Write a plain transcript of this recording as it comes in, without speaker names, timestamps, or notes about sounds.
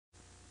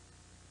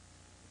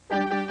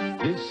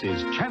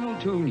This is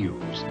Channel 2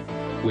 News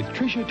with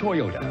Tritia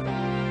Toyota,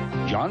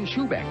 John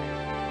Schubeck,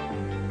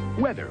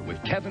 weather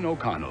with Kevin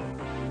O'Connell,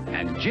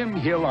 and Jim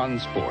Hill on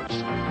sports.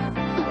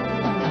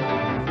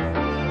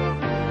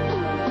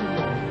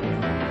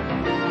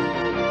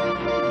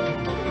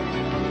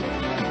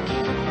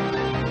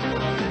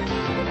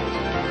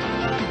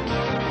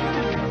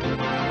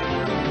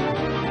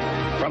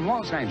 From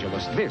Los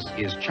Angeles, this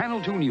is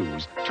Channel 2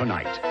 News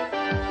Tonight.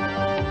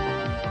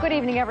 Good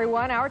evening,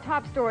 everyone. Our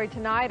top story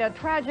tonight, a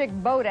tragic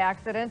boat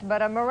accident,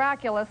 but a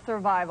miraculous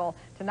survival.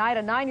 Tonight,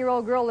 a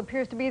 9-year-old girl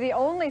appears to be the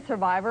only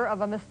survivor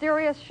of a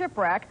mysterious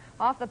shipwreck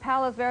off the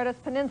Palos Verdes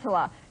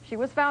Peninsula. She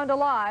was found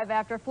alive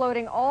after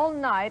floating all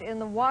night in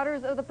the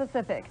waters of the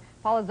Pacific.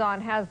 Paula Zahn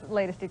has the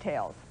latest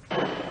details.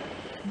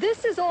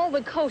 This is all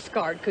the Coast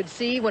Guard could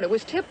see when it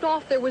was tipped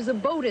off there was a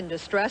boat in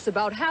distress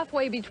about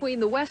halfway between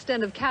the west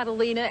end of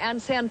Catalina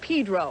and San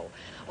Pedro.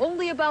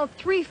 Only about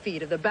 3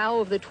 feet of the bow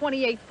of the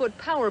 28-foot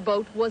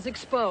powerboat was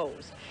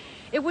exposed.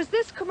 It was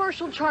this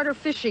commercial charter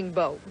fishing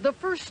boat, the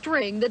first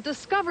string, that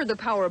discovered the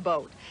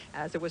powerboat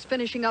as it was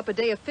finishing up a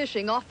day of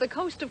fishing off the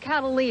coast of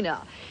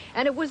Catalina.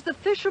 And it was the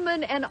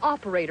fishermen and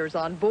operators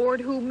on board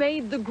who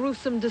made the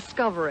gruesome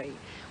discovery.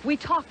 We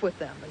talked with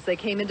them as they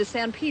came into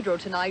San Pedro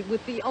tonight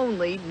with the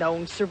only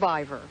known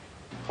survivor.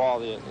 Paul,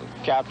 the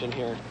captain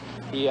here,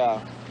 he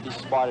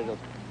spotted a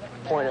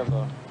point of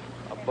a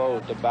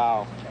boat, the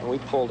bow, and we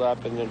pulled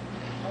up, and then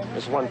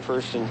there's one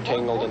person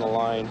tangled in a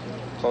line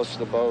close to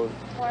the boat,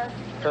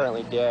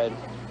 apparently dead,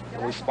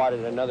 and we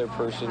spotted another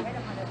person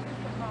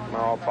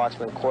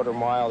approximately a quarter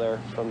mile there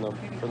from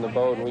the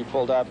boat, and we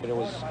pulled up, and it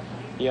was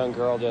a young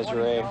girl,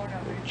 Desiree,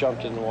 who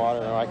jumped in the water,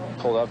 and I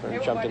pulled up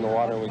and jumped in the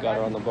water, and we got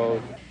her on the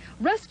boat.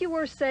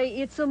 Rescuers say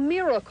it's a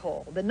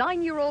miracle. The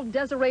 9-year-old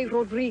Desiree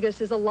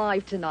Rodriguez is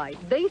alive tonight.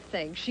 They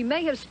think she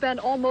may have spent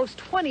almost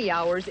 20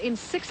 hours in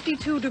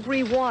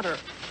 62-degree water.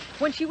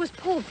 When she was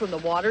pulled from the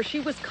water,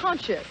 she was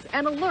conscious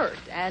and alert,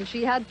 and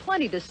she had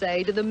plenty to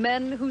say to the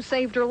men who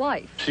saved her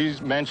life. She's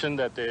mentioned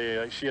that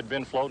she had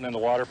been floating in the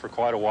water for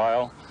quite a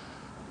while,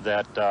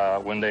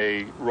 that when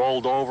they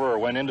rolled over or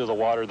went into the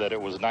water that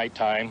it was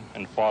nighttime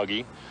and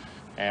foggy,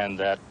 and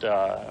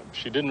that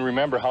she didn't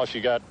remember how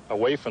she got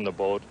away from the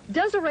boat.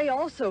 Desiree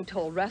also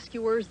told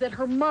rescuers that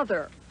her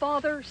mother,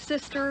 father,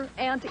 sister,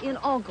 aunt, and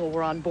uncle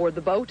were on board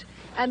the boat,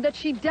 and that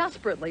she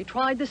desperately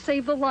tried to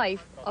save the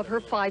life of her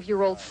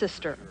 5-year-old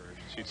sister.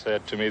 She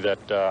said to me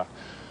that,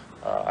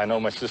 I know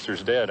my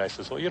sister's dead. I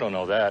says, well, you don't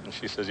know that. And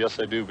she says, yes,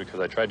 I do, because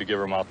I tried to give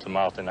her mouth to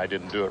mouth, and I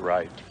didn't do it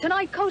right.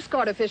 Tonight, Coast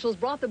Guard officials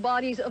brought the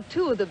bodies of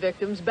 2 of the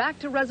victims back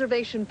to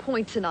Reservation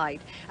Point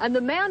tonight. And the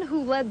man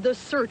who led the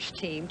search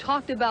team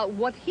talked about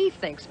what he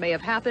thinks may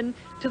have happened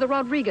to the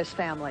Rodriguez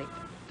family.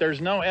 There's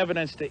no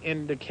evidence to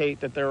indicate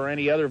that there are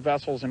any other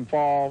vessels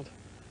involved.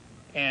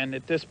 And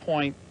at this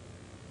point,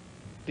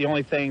 the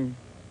only thing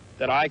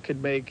that I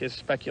could make is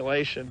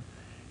speculation.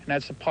 And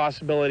that's the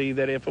possibility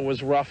that if it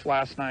was rough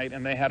last night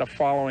and they had a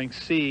following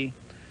sea,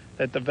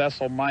 that the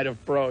vessel might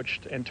have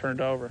broached and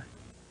turned over.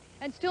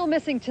 And still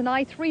missing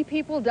tonight, 3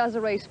 people,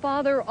 Desiree's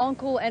father,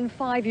 uncle, and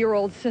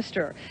 5-year-old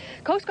sister.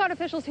 Coast Guard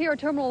officials here at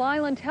Terminal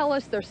Island tell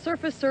us their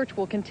surface search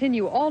will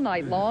continue all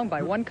night long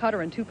by 1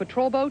 cutter and 2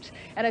 patrol boats.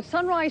 And at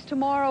sunrise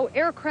tomorrow,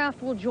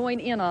 aircraft will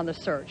join in on the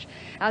search.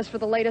 As for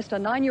the latest, a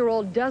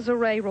 9-year-old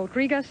Desiree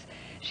Rodriguez,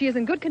 she is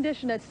in good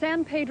condition at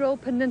San Pedro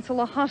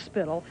Peninsula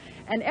Hospital.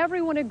 And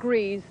everyone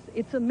agrees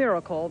it's a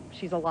miracle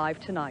she's alive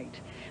tonight.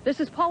 This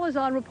is Paula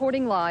Zahn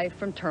reporting live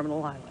from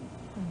Terminal Island.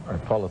 All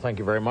right, Paula, thank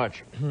you very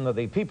much.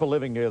 The people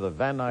living near the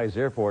Van Nuys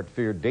Airport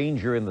fear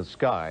danger in the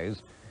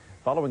skies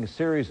following a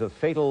series of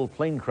fatal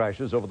plane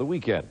crashes over the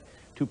weekend.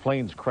 2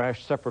 planes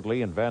crashed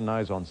separately in Van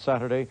Nuys on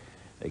Saturday.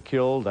 They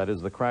killed, that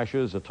is the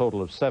crashes, a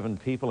total of 7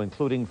 people,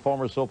 including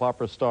former soap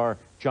opera star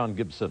John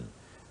Gibson.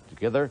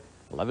 Together,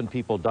 11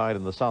 people died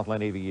in the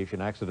Southland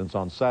aviation accidents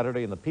on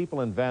Saturday, and the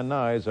people in Van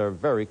Nuys are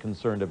very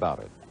concerned about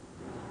it.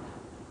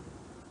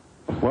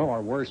 Well,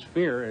 our worst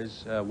fear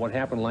is what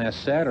happened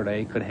last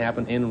Saturday could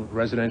happen in a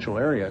residential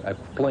area. A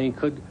plane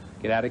could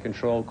get out of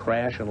control,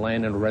 crash, and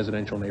land in a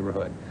residential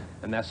neighborhood.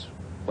 And that's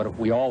what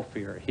we all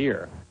fear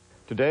here.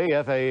 Today,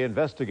 FAA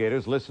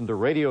investigators listened to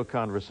radio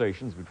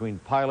conversations between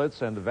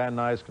pilots and the Van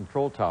Nuys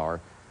control tower.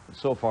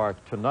 So far,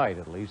 tonight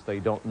at least, they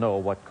don't know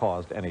what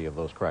caused any of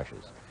those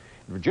crashes.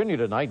 In Virginia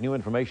tonight, new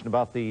information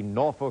about the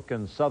Norfolk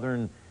and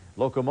Southern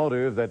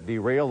locomotive that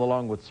derailed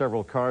along with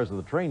several cars of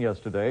the train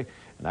yesterday,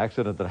 an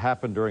accident that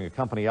happened during a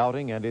company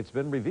outing, and it's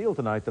been revealed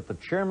tonight that the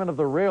chairman of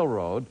the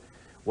railroad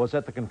was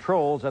at the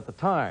controls at the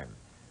time.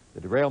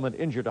 The derailment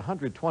injured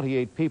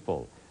 128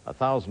 people.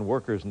 1,000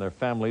 workers and their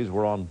families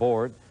were on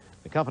board.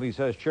 The company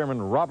says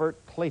Chairman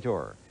Robert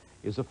Claytor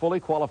is a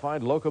fully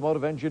qualified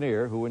locomotive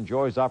engineer who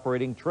enjoys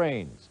operating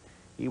trains.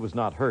 He was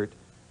not hurt,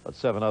 but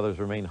 7 others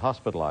remain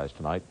hospitalized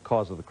tonight.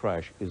 Cause of the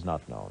crash is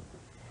not known.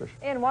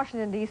 In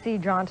Washington, D.C.,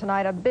 John,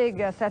 tonight, a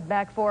big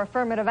setback for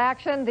affirmative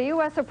action. The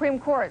U.S. Supreme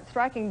Court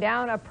striking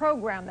down a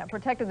program that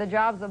protected the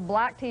jobs of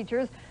black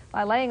teachers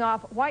by laying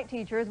off white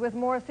teachers with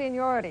more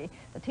seniority.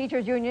 The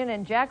teachers union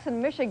in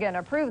Jackson, Michigan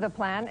approved the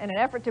plan in an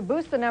effort to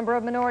boost the number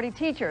of minority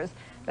teachers.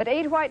 But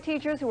 8 white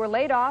teachers who were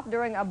laid off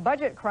during a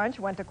budget crunch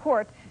went to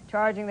court,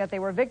 charging that they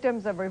were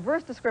victims of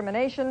reverse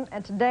discrimination,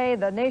 and today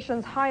the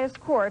nation's highest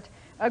court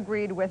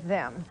agreed with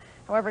them.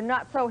 However,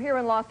 not so here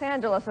in Los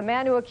Angeles. A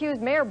man who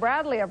accused Mayor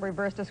Bradley of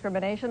reverse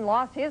discrimination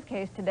lost his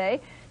case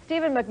today.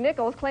 Stephen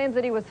McNichols claims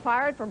that he was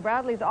fired from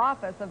Bradley's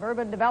Office of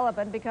Urban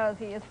Development because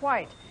he is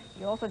white.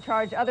 He also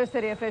charged other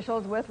city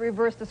officials with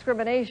reverse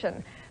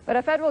discrimination. But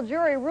a federal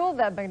jury ruled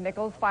that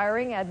McNichols'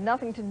 firing had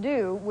nothing to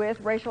do with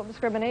racial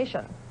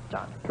discrimination.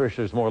 John. Trish,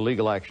 there's more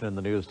legal action in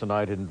the news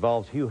tonight. It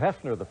involves Hugh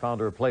Hefner, the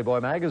founder of Playboy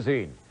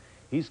magazine.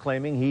 He's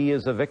claiming he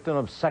is a victim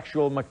of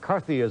sexual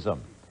McCarthyism.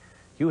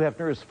 Hugh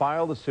Hefner has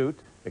filed a suit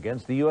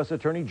against the U.S.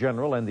 Attorney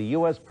General and the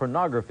U.S.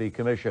 Pornography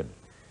Commission.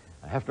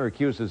 Hefner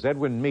accuses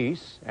Edwin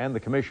Meese and the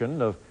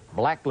commission of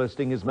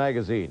blacklisting his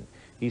magazine.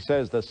 He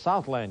says the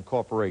Southland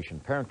Corporation,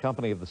 parent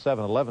company of the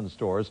 7-Eleven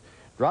stores,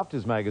 dropped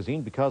his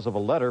magazine because of a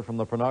letter from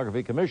the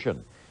Pornography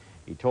Commission.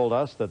 He told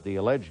us that the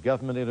alleged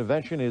government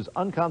intervention is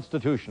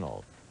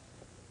unconstitutional.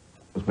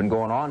 What's been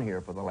going on here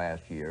for the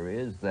last year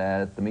is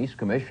that the Meese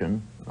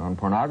Commission on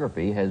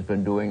Pornography has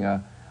been doing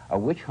a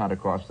witch hunt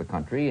across the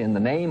country in the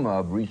name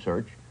of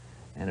research,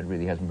 and it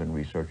really hasn't been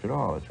research at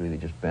all. It's really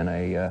just been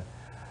a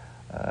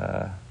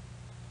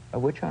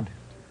witch hunt.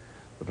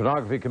 The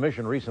Pornography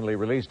Commission recently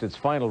released its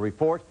final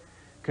report,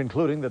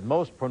 concluding that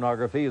most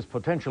pornography is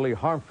potentially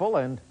harmful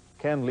and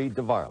can lead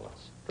to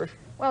violence. Trish?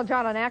 Well,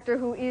 John, an actor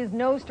who is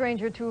no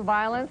stranger to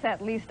violence,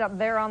 at least up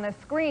there on the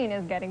screen,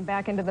 is getting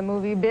back into the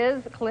movie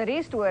biz. Clint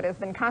Eastwood has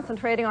been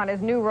concentrating on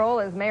his new role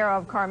as mayor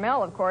of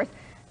Carmel, of course,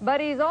 but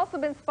he's also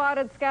been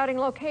spotted scouting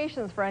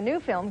locations for a new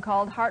film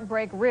called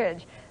Heartbreak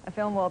Ridge. The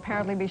film will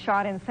apparently be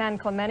shot in San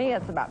Clemente.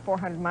 It's about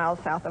 400 miles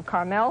south of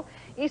Carmel.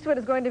 Eastwood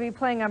is going to be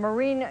playing a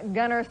Marine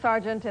gunner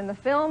sergeant in the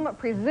film,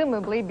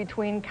 presumably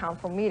between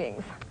council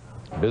meetings.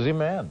 Busy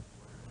man,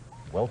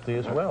 wealthy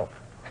as well.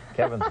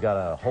 Kevin's got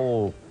a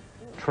whole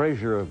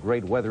treasure of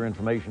great weather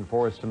information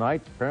for us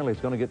tonight. Apparently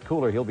it's going to get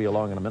cooler. He'll be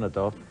along in a minute,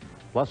 though.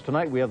 Plus,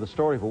 tonight we have the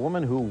story of a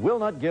woman who will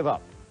not give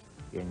up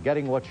in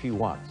getting what she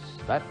wants.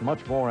 That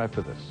much more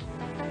after this.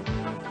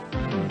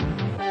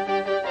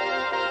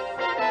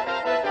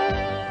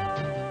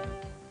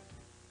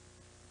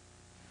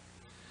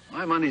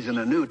 My money's in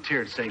a new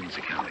tiered savings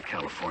account at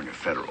California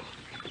Federal.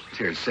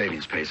 Tiered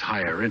savings pays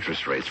higher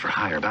interest rates for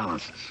higher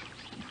balances.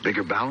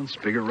 Bigger balance,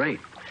 bigger rate.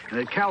 And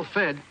at Cal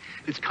Fed,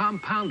 it's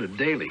compounded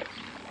daily.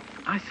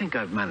 I think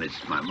I've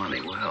managed my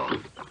money well.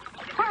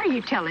 Why are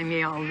you telling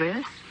me all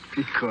this?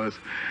 Because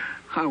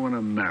I want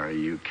to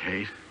marry you,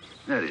 Kate.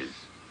 That is,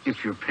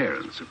 if your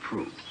parents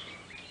approve.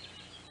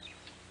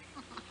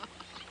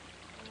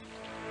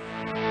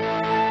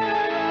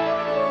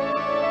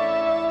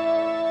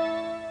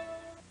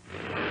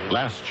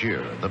 Last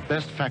year, the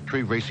best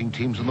factory racing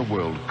teams in the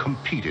world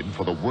competed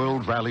for the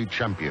World Rally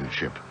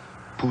Championship.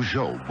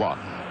 Peugeot won.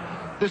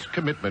 This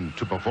commitment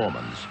to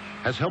performance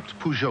has helped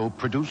Peugeot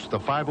produce the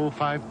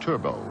 505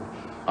 Turbo,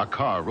 a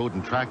car Road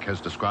and Track has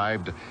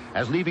described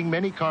as leaving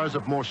many cars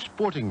of more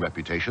sporting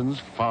reputations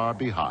far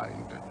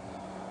behind.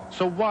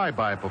 So why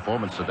buy a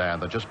performance sedan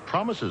that just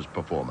promises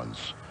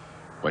performance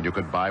when you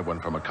could buy one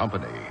from a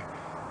company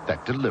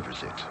that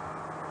delivers it?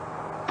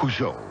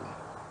 Peugeot.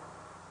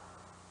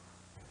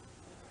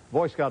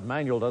 Boy Scout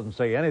manual doesn't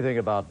say anything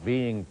about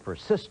being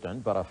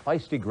persistent, but a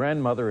feisty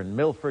grandmother in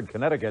Milford,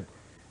 Connecticut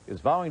is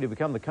vowing to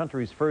become the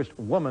country's first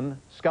woman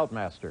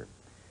Scoutmaster.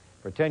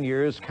 For 10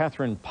 years,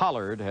 Catherine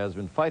Pollard has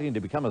been fighting to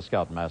become a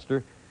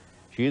Scoutmaster.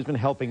 She has been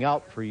helping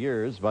out for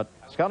years, but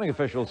scouting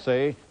officials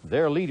say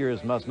their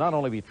leaders must not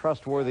only be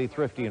trustworthy,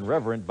 thrifty, and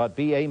reverent, but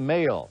be a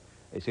male.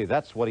 They say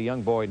that's what a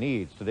young boy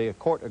needs. Today, a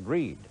court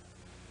agreed.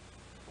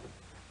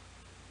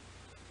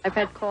 I've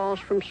had calls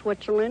from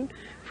Switzerland,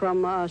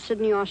 from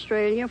Sydney,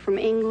 Australia, from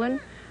England,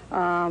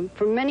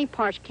 from many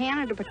parts,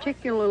 Canada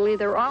particularly.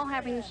 They're all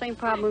having the same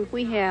problems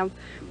we have,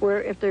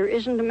 where if there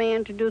isn't a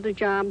man to do the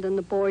job, then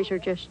the boys are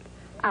just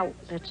out.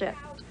 That's it.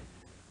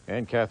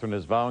 And Catherine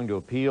is vowing to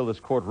appeal this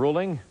court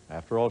ruling.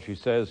 After all, she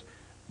says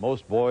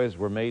most boys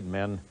were made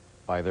men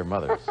by their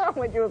mothers.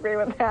 Would you agree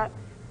with that?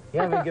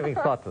 Yeah, I've been giving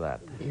thought to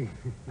that.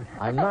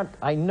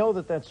 I know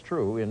that that's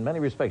true in many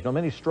respects. Now,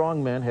 many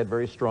strong men had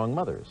very strong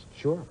mothers.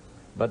 Sure.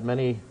 But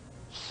many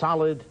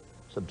solid,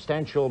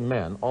 substantial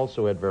men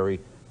also had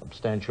very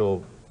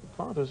substantial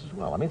fathers as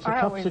well. I mean, it's a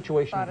tough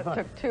situation to find.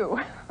 It took two,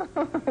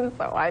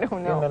 so I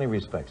don't know. In many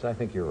respects, I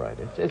think you're right.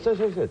 It's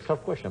a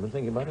tough question. I've been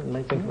thinking about it and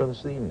may think about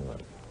this evening.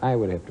 I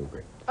would have to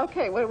agree.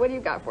 Okay, what do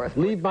you got for us?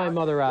 Leave my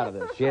mother out of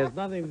this. She has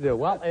nothing to do.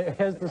 Well,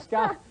 as the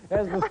Scout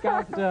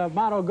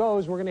motto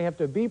goes, we're going to have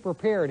to be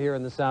prepared here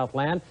in the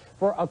Southland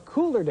for a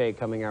cooler day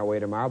coming our way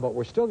tomorrow, but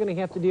we're still going to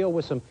have to deal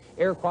with some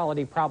air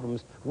quality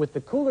problems. With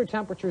the cooler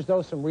temperatures,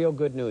 though, some real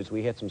good news.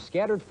 We had some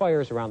scattered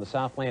fires around the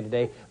Southland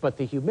today, but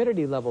the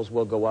humidity levels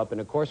will go up, and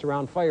of course,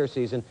 around fire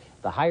season,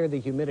 the higher the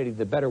humidity,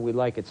 the better we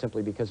like it,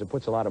 simply because it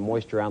puts a lot of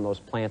moisture on those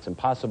plants and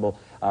possible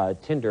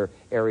tinder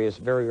areas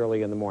very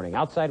early in the morning.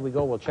 Outside we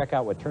go, we'll check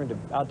out what turned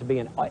out out to be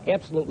an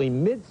absolutely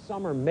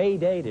midsummer May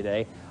day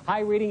today. High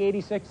reading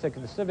 86 at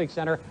the Civic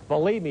Center.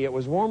 Believe me, it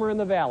was warmer in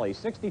the valley.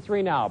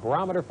 63 now.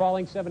 Barometer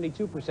falling,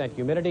 72%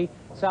 humidity.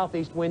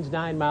 Southeast winds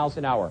 9 miles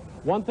an hour.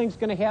 One thing's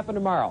going to happen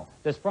tomorrow.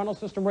 This frontal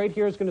system right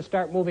here is going to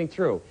start moving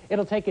through.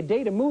 It'll take a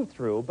day to move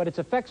through, but its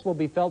effects will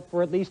be felt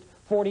for at least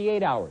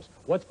 48 hours.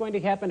 What's going to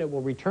happen? It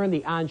will return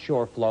the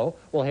onshore flow.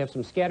 We'll have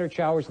some scattered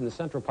showers in the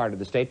central part of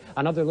the state,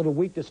 another little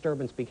weak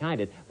disturbance behind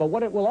it. But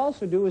what it will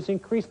also do is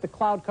increase the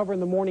cloud cover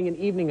in the morning and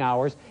evening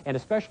hours, and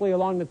especially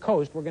along the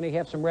coast, we're going to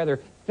have some rather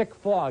thick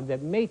fog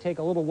that may take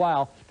a little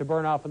while to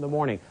burn off in the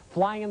morning.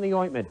 Flying in the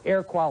ointment,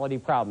 air quality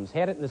problems.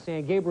 Had it in the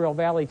San Gabriel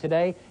Valley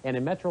today and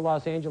in Metro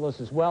Los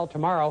Angeles as well.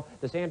 Tomorrow,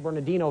 the San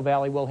Bernardino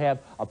Valley will have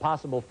a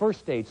possible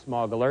first-stage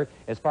smog alert.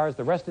 As far as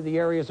the rest of the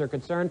areas are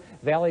concerned,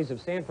 valleys of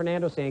San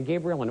Fernando, San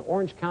Gabriel, and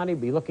Orange County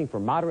will be looking for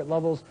moderate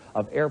levels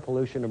of air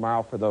pollution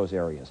tomorrow for those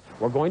areas.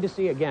 We're going to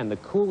see, again, the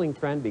cooling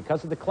trend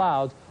because of the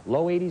clouds.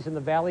 Low 80s in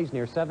the valleys,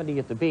 near 70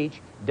 at the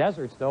beach.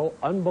 Deserts, though,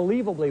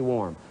 unbelievably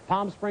warm.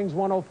 Palm Springs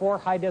 104,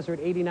 High Desert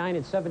 89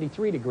 and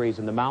 73 degrees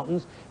in the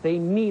mountains. They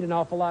need an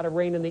awful lot of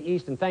rain in the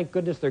east, and thank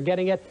goodness they're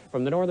getting it.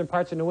 From the northern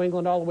parts of New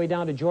England all the way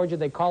down to Georgia,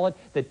 they call it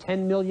the $10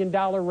 million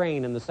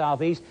rain in the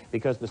southeast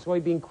because the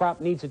soybean crop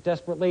needs it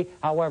desperately.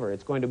 However,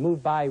 it's going to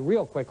move by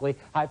real quickly.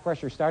 High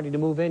pressure starting to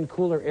move in,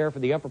 cooler air for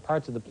the upper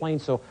parts of the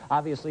plains, so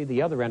obviously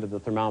the other end of the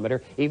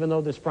thermometer. Even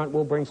though this front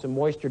will bring some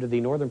moisture to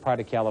the northern part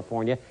of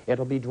California,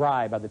 it'll be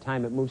dry by the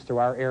time it moves through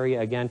our area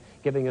again,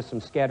 giving us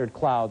some scattered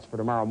clouds for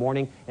tomorrow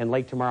morning and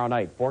late tomorrow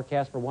night.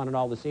 Forecast for one and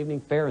all this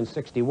evening, fair and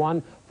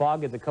 61.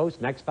 Fog at the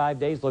coast. Next 5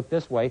 days look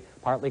this way.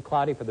 Partly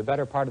cloudy for the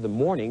better part of the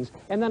mornings,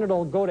 and then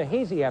it'll go to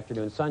hazy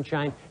afternoon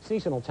sunshine.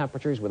 Seasonal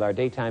temperatures with our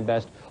daytime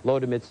best, low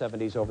to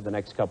mid-70s over the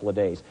next couple of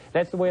days.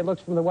 That's the way it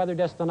looks from the weather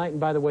desk tonight. And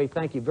by the way,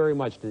 thank you very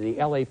much to the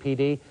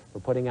LAPD for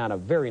putting on a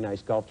very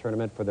nice golf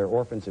tournament for their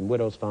Orphans and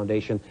Widows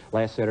Foundation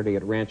last Saturday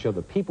at Rancho.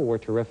 The people were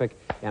terrific,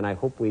 and I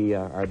hope we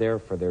are there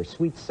for their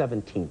Sweet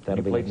 17th.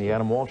 That'll be played in the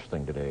Adam Walsh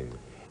thing today.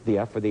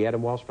 For the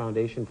Adam Walsh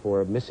Foundation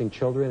for Missing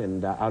Children,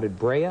 and out at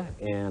Brea,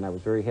 and I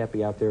was very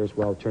happy out there as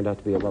well. It turned out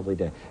to be a lovely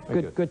day.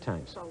 Good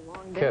times. It's a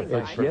long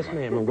day. Yes,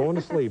 ma'am. I'm going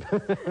to sleep.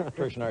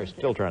 Trish and I are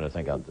still trying to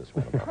think out this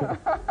one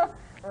about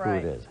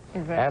Right. who it is.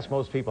 Exactly. Ask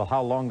most people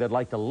how long they'd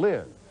like to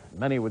live.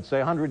 Many would say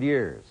 100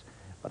 years.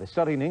 But a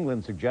study in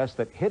England suggests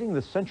that hitting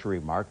the century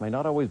mark may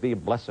not always be a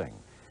blessing.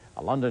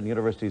 A London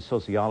University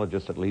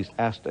sociologist at least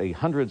asked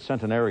 100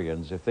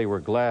 centenarians if they were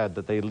glad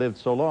that they lived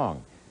so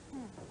long.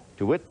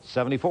 To wit,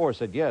 74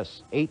 said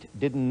yes, 8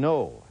 didn't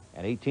know,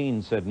 and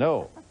 18 said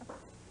no.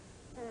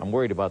 I'm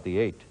worried about the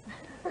 8.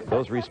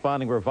 Those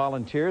responding were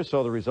volunteers,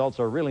 so the results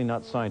are really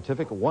not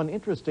scientific. One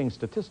interesting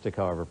statistic,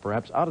 however,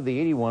 perhaps, out of the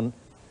 81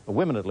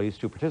 women at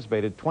least who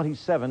participated,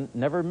 27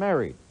 never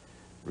married.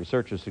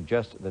 Researchers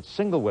suggest that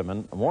single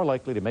women are more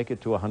likely to make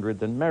it to 100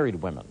 than married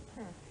women.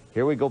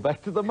 Here we go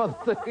back to the month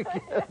thing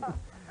again.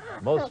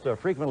 Most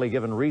frequently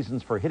given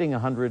reasons for hitting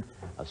 100,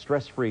 a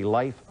stress-free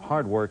life,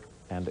 hard work,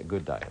 and a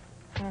good diet.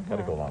 Got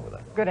to go along with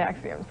that. Good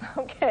axioms.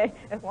 Okay,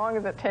 as long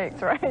as it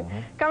takes, right?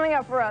 Coming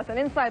up for us, an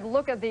inside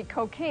look at the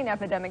cocaine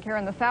epidemic here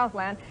in the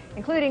Southland,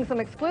 including some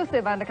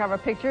exclusive undercover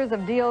pictures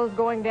of deals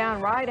going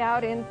down right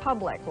out in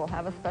public. We'll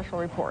have a special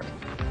report.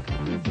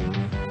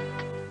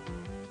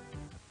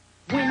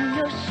 When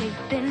you're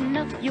shaping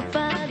up your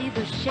body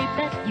the shape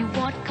that you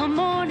want, come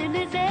on in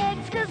his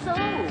eggs, 'cause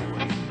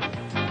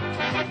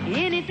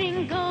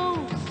anything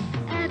goes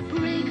at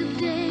break of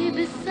day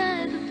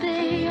beside the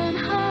bay on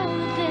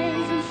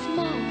holidays and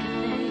small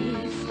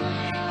cafes.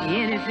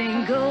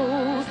 Anything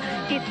goes,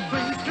 get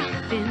friends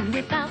dropping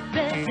without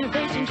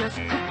reservation, just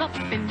cook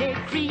up in their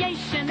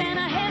creation and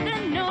a head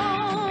that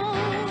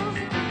knows.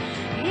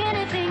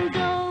 Anything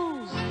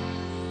goes.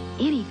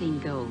 Anything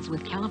goes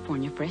with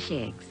California fresh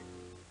eggs.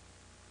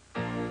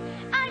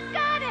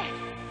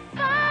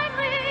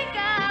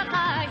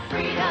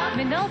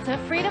 Minolta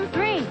Freedom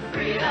 3.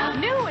 Freedom.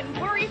 New and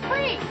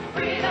worry-free.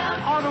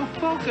 Freedom.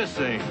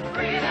 Auto-focusing.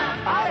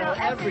 Freedom. Auto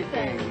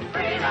everything.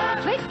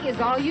 Freedom. Click is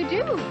all you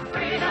do.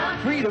 Freedom.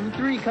 Freedom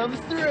 3 comes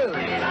through.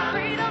 Freedom.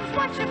 Freedom's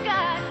what you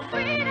got.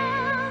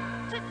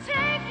 Freedom to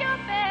take your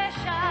best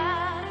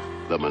shot.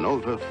 The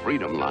Minolta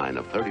Freedom line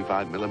of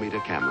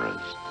 35mm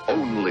cameras.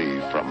 Only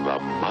from the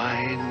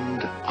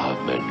mind of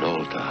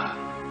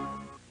Minolta.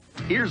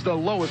 Here's the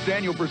lowest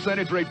annual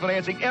percentage rate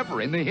financing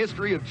ever in the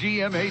history of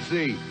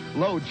GMAC.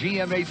 Low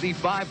GMAC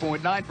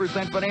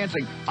 5.9%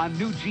 financing on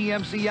new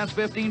GMC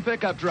S15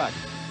 pickup truck.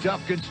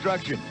 Tough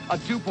construction, a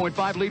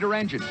 2.5-liter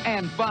engine,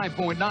 and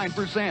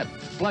 5.9%.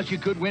 Plus, you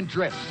could win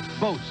trips,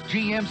 boats,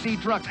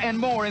 GMC trucks, and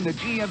more in the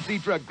GMC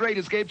Truck Great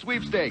Escape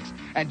Sweepstakes.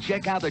 And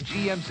check out the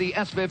GMC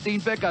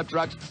S15 pickup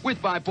trucks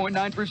with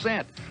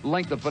 5.9%.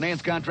 Length of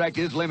finance contract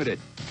is limited.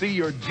 See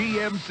your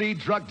GMC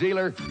truck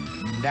dealer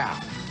now.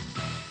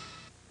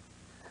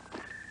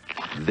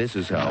 This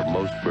is how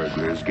most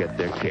burglars get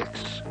their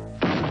kicks.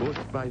 Foot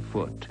by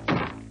foot.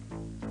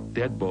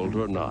 Deadbolt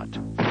or not.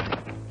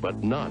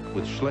 But not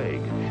with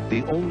Schlage,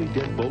 the only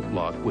deadbolt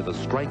lock with a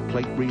strike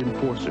plate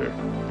reinforcer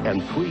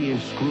and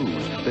 3-inch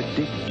screws that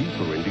dig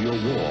deeper into your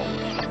wall.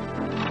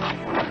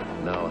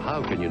 Now,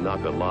 how can you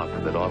knock a lock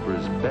that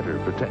offers better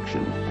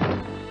protection?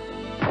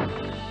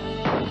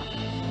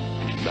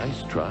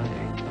 Nice try.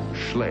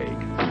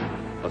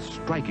 Schlage, a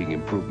striking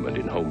improvement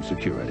in home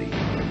security.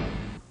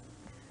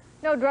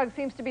 No drug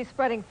seems to be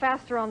spreading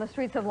faster on the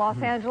streets of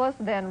Los Angeles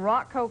than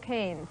rock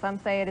cocaine. Some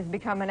say it has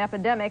become an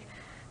epidemic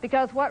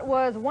because what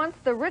was once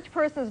the rich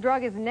person's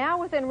drug is now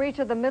within reach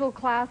of the middle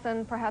class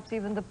and perhaps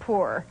even the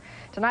poor.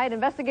 Tonight,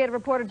 investigative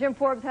reporter Jim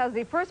Forbes has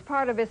the first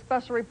part of his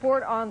special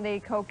report on the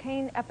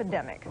cocaine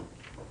epidemic.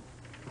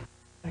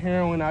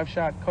 Heroin, I've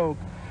shot coke,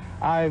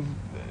 I've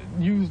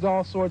used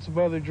all sorts of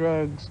other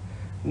drugs.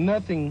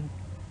 Nothing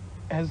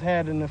has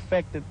had an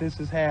effect that this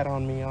has had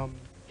on me.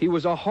 He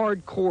was a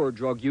hardcore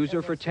drug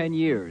user for 10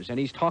 years, and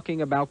he's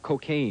talking about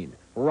cocaine,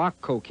 rock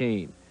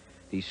cocaine.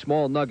 These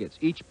small nuggets,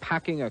 each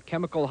packing a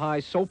chemical high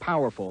so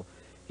powerful,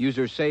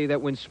 users say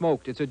that when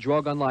smoked, it's a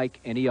drug unlike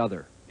any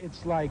other.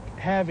 It's like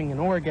having an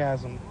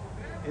orgasm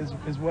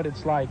is what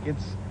it's like.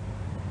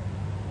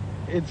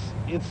 It's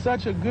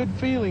such a good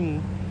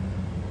feeling.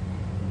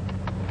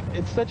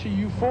 It's such a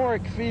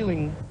euphoric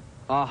feeling.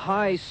 A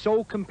high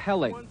so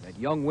compelling that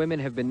young women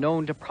have been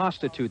known to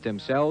prostitute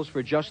themselves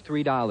for just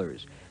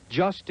 $3,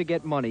 just to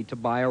get money to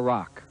buy a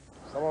rock.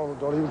 Some of them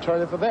don't even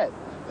turn it for that.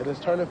 They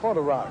just turn it for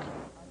the rock.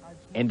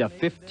 And a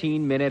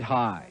 15-minute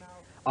high.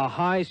 A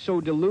high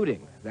so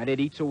diluting that it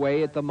eats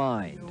away at the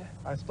mind.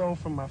 I stole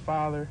from my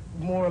father.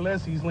 More or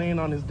less, he's laying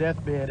on his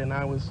deathbed, and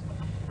I was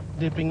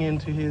dipping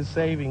into his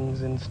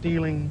savings and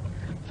stealing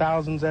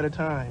thousands at a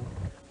time.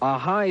 A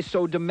high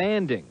so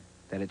demanding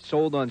that it's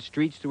sold on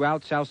streets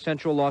throughout South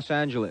Central Los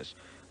Angeles,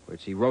 where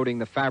it's eroding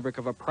the fabric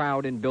of a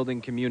proud and building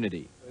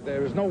community.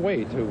 There is no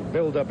way to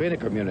build up any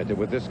community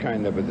with this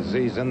kind of a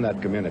disease in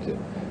that community.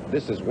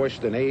 This is worse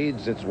than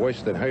AIDS, it's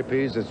worse than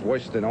herpes, it's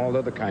worse than all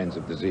other kinds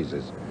of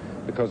diseases,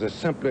 because it's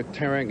simply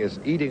tearing, it's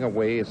eating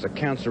away, it's a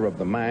cancer of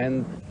the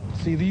mind.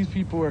 See, these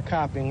people are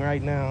copping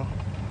right now.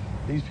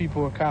 These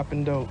people are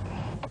copping dope.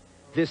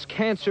 This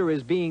cancer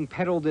is being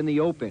peddled in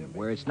the open,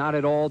 where it's not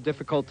at all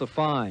difficult to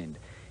find.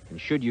 And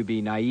should you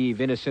be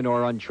naive, innocent,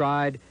 or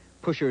untried,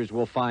 pushers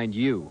will find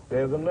you.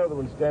 There's another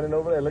one standing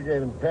over there. Look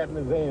at him patting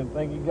his hand,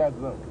 think he got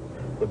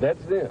something. But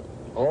that's them,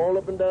 all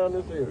up and down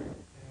this area.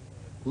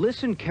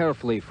 Listen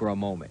carefully for a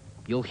moment.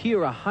 You'll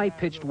hear a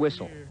high-pitched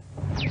whistle.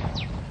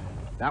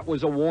 That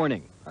was a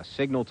warning, a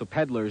signal to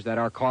peddlers that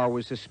our car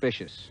was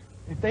suspicious.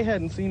 If they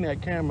hadn't seen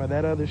that camera,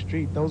 that other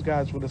street, those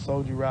guys would have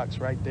sold you rocks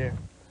right there.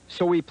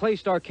 So we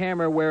placed our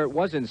camera where it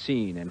wasn't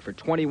seen, and for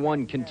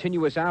 21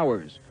 continuous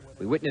hours,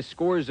 we witnessed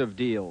scores of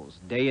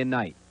deals, day and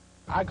night.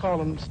 I call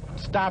them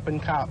stop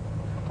and cop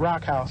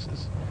rock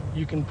houses.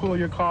 You can pull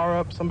your car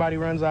up, somebody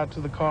runs out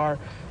to the car,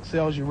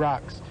 sells you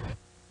rocks.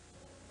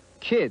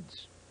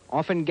 Kids,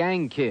 often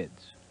gang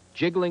kids,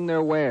 jiggling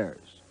their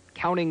wares,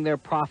 counting their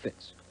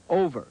profits,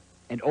 over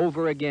and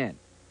over again.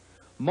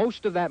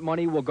 Most of that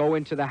money will go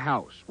into the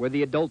house, where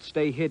the adults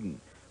stay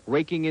hidden,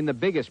 raking in the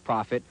biggest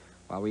profit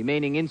while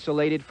remaining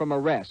insulated from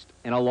arrest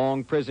and a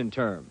long prison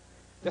term.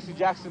 Jesse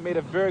Jackson made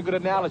a very good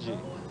analogy.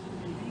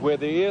 Where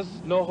there is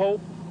no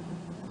hope,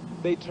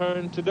 they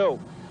turn to dope.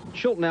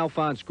 Chilton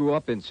Alphonse grew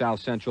up in South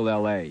Central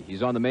L.A.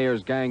 He's on the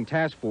mayor's gang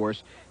task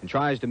force and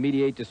tries to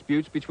mediate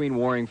disputes between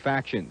warring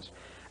factions.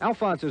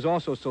 Alphonse is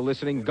also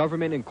soliciting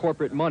government and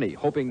corporate money,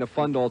 hoping to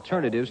fund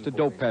alternatives to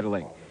dope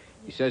peddling.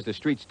 He says the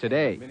streets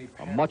today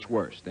are much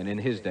worse than in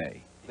his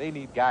day. They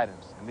need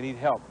guidance and they need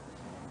help.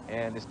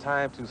 And it's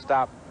time to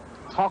stop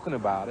talking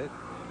about it,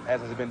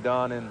 as has been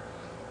done in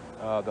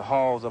the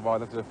halls of our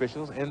elected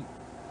officials, and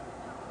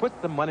put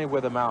the money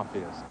where the mouth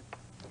is.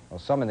 Well,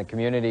 some in the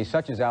community,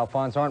 such as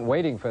Alphonse, aren't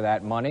waiting for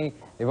that money.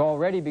 They've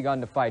already begun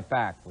to fight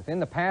back. Within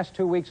the past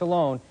 2 weeks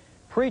alone,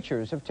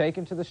 preachers have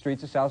taken to the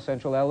streets of South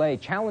Central L.A.,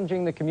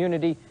 challenging the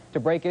community to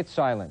break its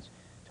silence.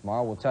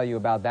 Tomorrow we'll tell you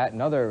about that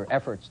and other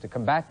efforts to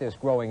combat this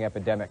growing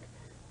epidemic.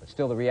 But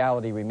still, the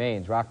reality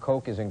remains. Rock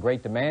coke is in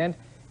great demand,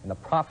 and the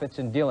profits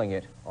in dealing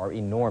it are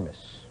enormous.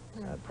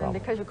 And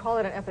because you call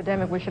it an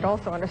epidemic, we should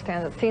also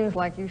understand that scenes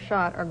like you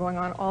shot are going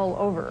on all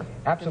over.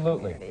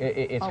 Absolutely.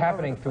 It's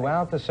happening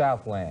throughout the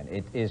Southland.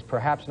 It is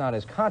perhaps not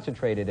as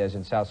concentrated as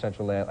in South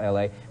Central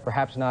L.A.,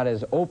 perhaps not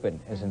as open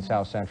as in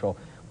South Central,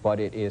 but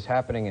it is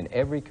happening in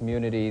every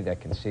community that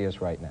can see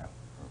us right now.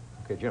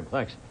 Okay, Jim,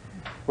 thanks.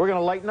 We're going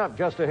to lighten up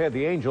just ahead.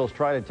 The Angels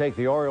try to take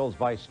the Orioles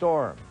by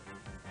storm.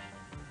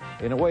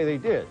 In a way, they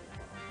did.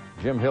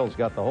 Jim Hill's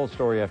got the whole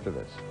story after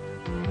this.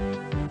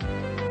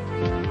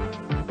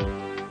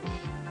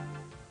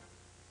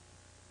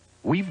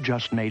 We've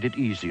just made it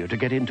easier to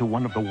get into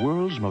one of the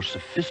world's most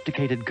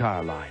sophisticated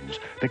car lines,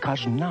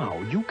 because now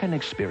you can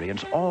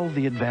experience all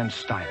the advanced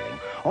styling,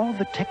 all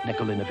the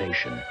technical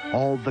innovation,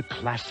 all the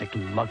classic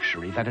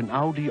luxury that an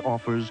Audi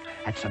offers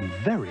at some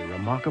very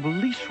remarkable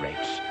lease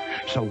rates.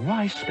 So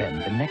why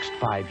spend the next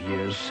 5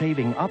 years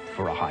saving up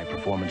for a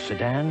high-performance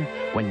sedan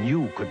when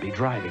you could be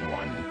driving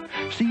one?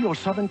 See your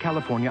Southern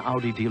California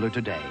Audi dealer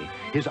today.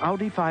 His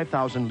Audi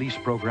 5000 lease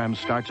program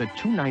starts at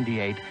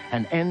 $298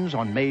 and ends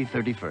on May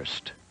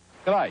 31st.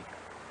 G'day.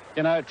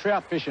 You know,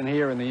 trout fishing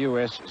here in the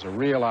US is a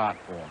real art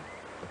form.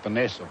 The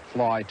finesse of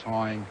fly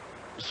tying,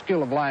 the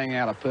skill of laying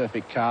out a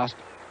perfect cast,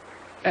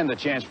 and the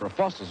chance for a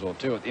Foster's or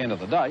two at the end of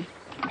the day.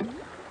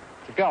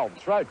 It's a golden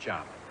throat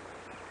charmer.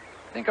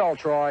 I think I'll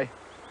try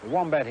the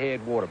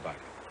wombat-haired water bug.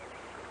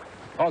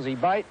 Aussie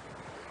bait,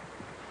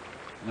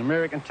 an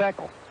American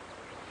tackle.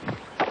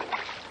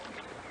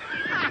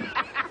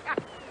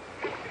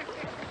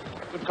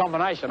 Good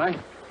combination, eh?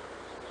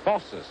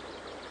 Foster's,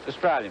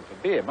 Australian for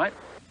beer, mate.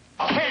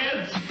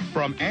 Kids!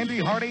 From Andy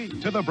Hardy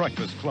to The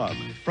Breakfast Club,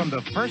 from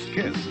the first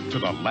kiss to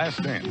the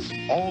last dance,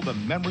 all the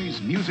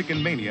memories, music,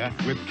 and mania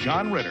with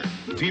John Ritter,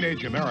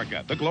 Teenage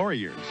America, The Glory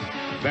Years.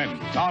 Then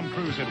Tom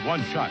Cruise had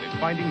one shot at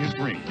finding his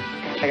dream.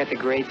 I got the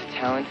grades,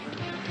 talent.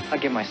 I'll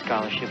get my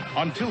scholarship.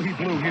 Until he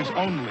blew his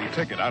only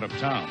ticket out of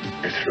town.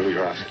 It's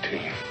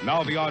curiosity.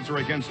 Now the odds are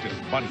against him,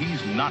 but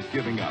he's not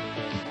giving up.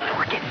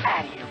 We're getting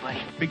out of here,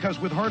 buddy. Because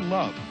with her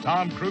love,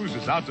 Tom Cruise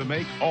is out to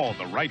make all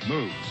the right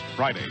moves.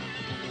 Friday.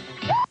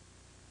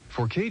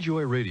 For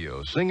KJOY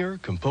Radio, singer,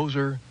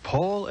 composer,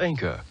 Paul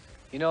Anka.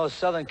 You know,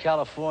 Southern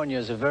California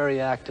is a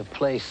very active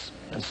place,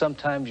 and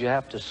sometimes you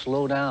have to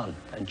slow down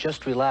and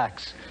just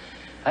relax.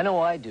 I know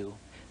I do.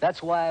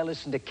 That's why I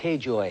listen to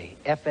KJOY,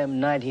 FM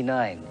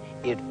 99.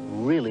 It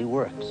really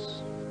works.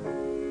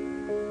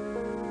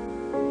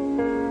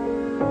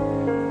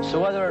 So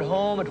whether at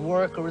home, at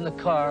work, or in the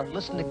car,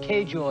 listen to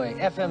KJOY,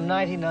 FM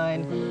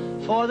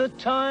 99, for the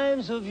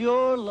times of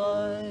your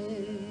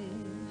life.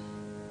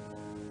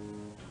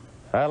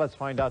 Let's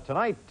find out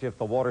tonight if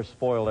the water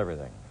spoiled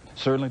everything.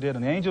 Certainly did,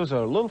 and the Angels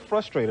are a little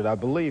frustrated, I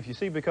believe. You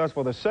see, because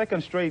for the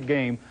second straight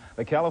game,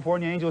 the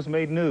California Angels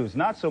made news,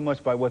 not so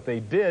much by what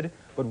they did,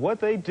 but what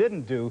they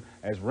didn't do,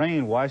 as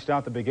rain washed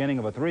out the beginning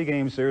of a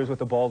 3-game series with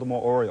the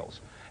Baltimore Orioles.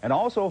 And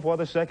also for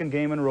the second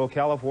game in a row,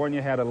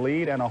 California had a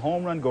lead and a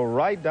home run go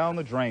right down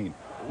the drain.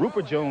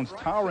 Rupert Jones'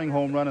 towering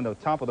home run in the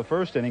top of the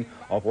first inning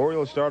off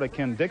Orioles starter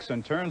Ken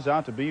Dixon turns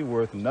out to be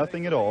worth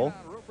nothing at all.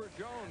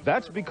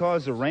 That's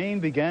because the rain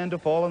began to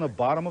fall in the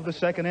bottom of the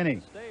second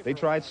inning. They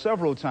tried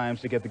several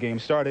times to get the game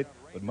started,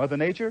 but Mother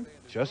Nature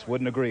just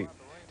wouldn't agree.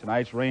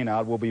 Tonight's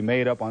rainout will be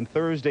made up on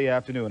Thursday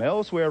afternoon.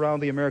 Elsewhere around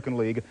the American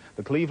League,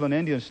 the Cleveland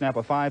Indians snap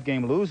a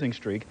 5-game losing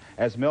streak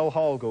as Mel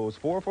Hall goes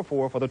 4 for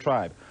 4 for the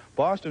Tribe.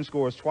 Boston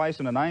scores twice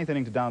in the 9th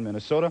inning to down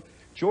Minnesota.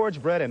 George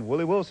Brett and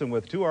Willie Wilson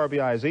with 2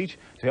 RBIs each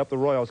to help the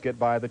Royals get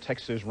by the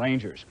Texas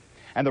Rangers.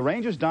 And the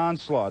Rangers' Don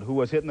Slaught, who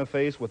was hit in the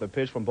face with a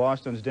pitch from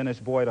Boston's Dennis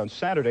Boyd on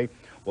Saturday,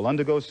 will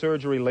undergo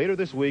surgery later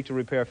this week to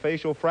repair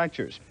facial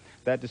fractures.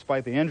 That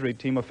despite the injury,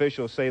 team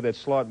officials say that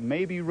Slaught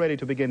may be ready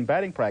to begin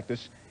batting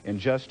practice in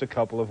just a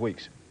couple of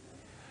weeks.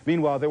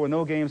 Meanwhile, there were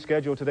no games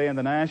scheduled today in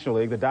the National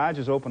League. The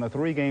Dodgers open a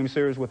 3-game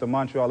series with the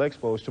Montreal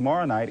Expos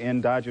tomorrow night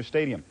in Dodger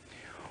Stadium.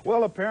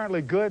 Well,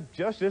 apparently good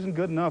just isn't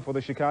good enough for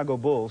the Chicago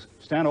Bulls.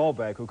 Stan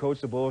Albeck, who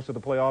coached the Bulls to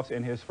the playoffs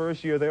in his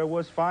first year there,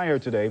 was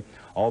fired today.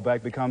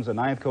 Albeck becomes the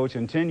 9th coach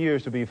in 10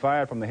 years to be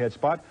fired from the head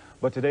spot,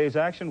 but today's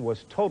action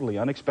was totally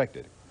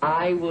unexpected.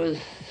 I was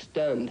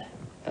stunned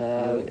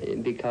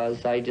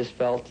because I just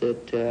felt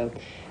that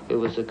it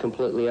was a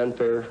completely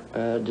unfair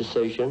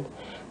decision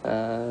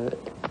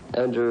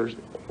under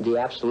the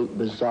absolute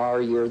bizarre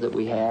year that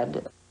we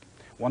had.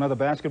 One other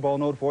basketball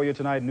note for you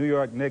tonight. New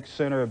York Knicks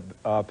center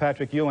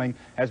Patrick Ewing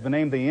has been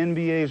named the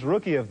NBA's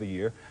Rookie of the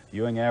Year.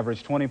 Ewing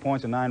averaged 20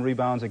 points and 9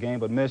 rebounds a game,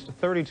 but missed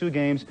 32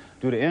 games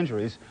due to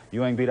injuries.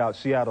 Ewing beat out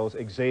Seattle's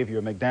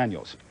Xavier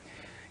McDaniels.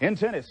 In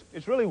tennis,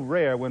 it's really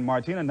rare when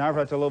Martina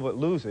Navatrilova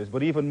loses,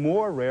 but even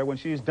more rare when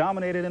she's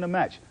dominated in a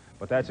match.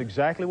 But that's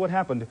exactly what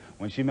happened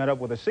when she met up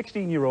with a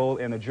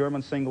 16-year-old in the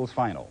German singles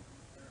final.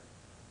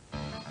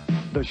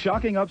 The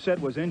shocking upset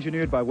was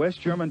engineered by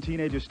West German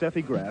teenager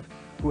Steffi Graf,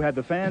 who had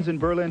the fans in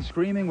Berlin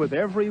screaming with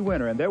every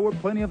winner, and there were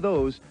plenty of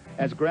those,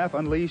 as Graf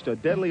unleashed a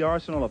deadly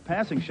arsenal of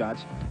passing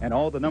shots, and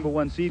all the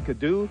 #1 seed could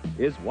do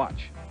is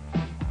watch.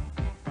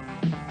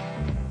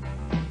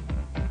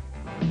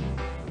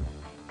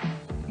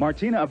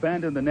 Martina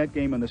abandoned the net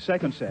game in the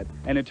second set,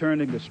 and it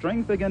turned into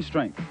strength against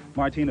strength.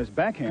 Martina's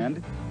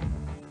backhand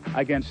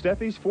against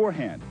Steffi's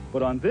forehand.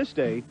 But on this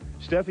day,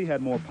 Steffi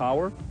had more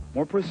power,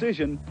 more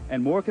precision,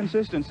 and more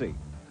consistency.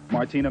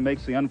 Martina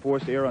makes the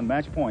unforced error on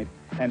match point,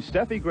 and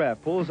Steffi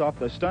Graf pulls off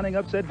the stunning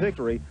upset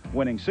victory,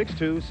 winning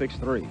 6-2,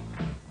 6-3.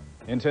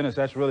 In tennis,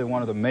 that's really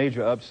one of the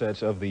major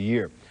upsets of the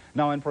year.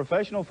 Now, in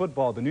professional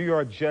football, the New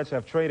York Jets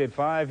have traded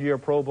 5-year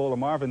Pro Bowler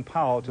Marvin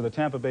Powell to the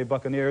Tampa Bay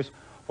Buccaneers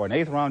for an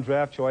 8th-round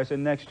draft choice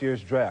in next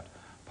year's draft.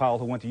 Powell,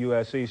 who went to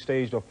USC,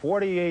 staged a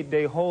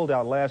 48-day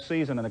holdout last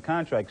season in a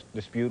contract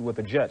dispute with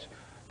the Jets.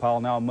 Powell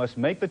now must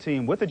make the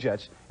team with the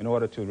Jets in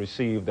order to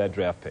receive that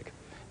draft pick.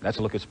 That's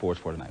a look at sports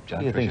for tonight. John,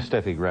 how do you think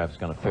Steffi Graf is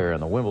going to fare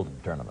in the Wimbledon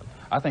tournament?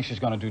 I think she's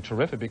going to do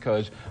terrific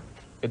because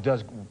it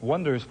does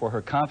wonders for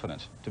her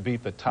confidence to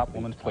beat the top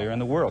women's player in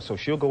the world. So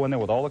she'll go in there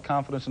with all the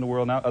confidence in the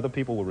world now. Other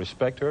people will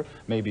respect her,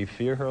 maybe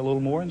fear her a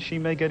little more, and she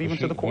may get even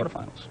to the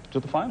quarterfinals, to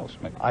the finals,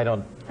 maybe. I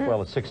don't,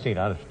 well, at 16,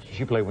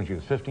 she played when she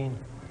was 15?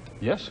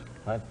 Yes.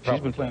 She's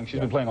been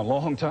playing a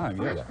long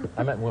time, yes.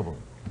 I met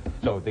Wimbledon.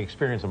 So the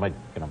experience might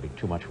be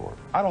too much for her.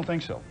 I don't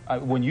think so.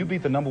 When you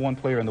beat the #1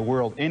 player in the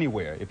world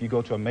anywhere, if you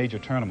go to a major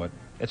tournament,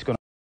 it's going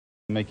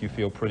to make you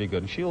feel pretty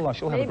good. And she'll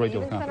have a great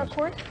deal of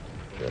confidence.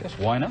 Yes,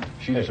 why not?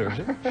 She deserves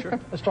it. Sure.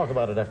 Let's talk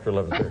about it after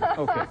 11:30.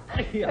 Okay.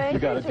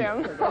 Thank you,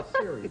 Jim.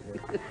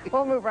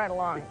 We'll move right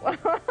along.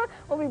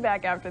 We'll be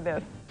back after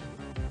this.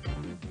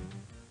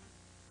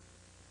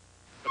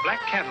 The black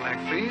Cadillac,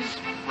 please.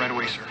 Right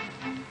away, sir.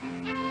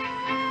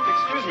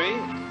 Excuse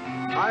me.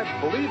 I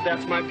believe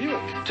that's my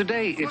Buick.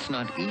 Today, it's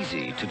not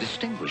easy to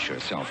distinguish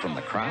yourself from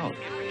the crowd.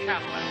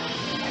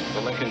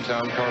 The Lincoln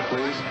Town Car,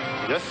 please.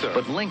 Yes, sir.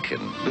 But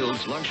Lincoln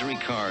builds luxury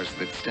cars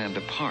that stand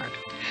apart.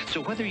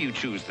 So whether you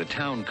choose the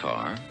Town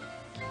Car,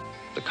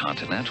 the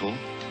Continental,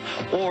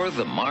 or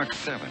the Mark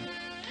 7,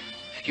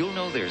 you'll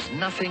know there's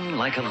nothing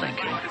like a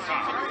Lincoln.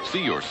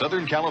 See your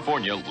Southern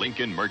California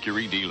Lincoln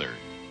Mercury dealer.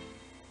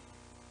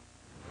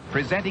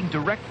 Presenting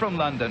direct from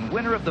London,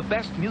 winner of the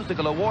Best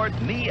Musical Award,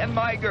 Me and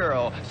My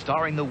Girl,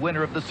 starring the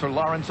winner of the Sir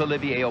Laurence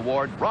Olivier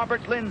Award,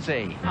 Robert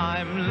Lindsay.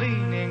 I'm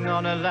leaning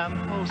on a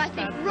lamppost. I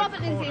think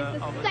Robert Lindsay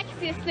is the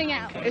sexiest thing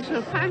out. It's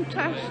a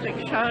fantastic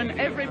show and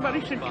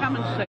everybody should come and see.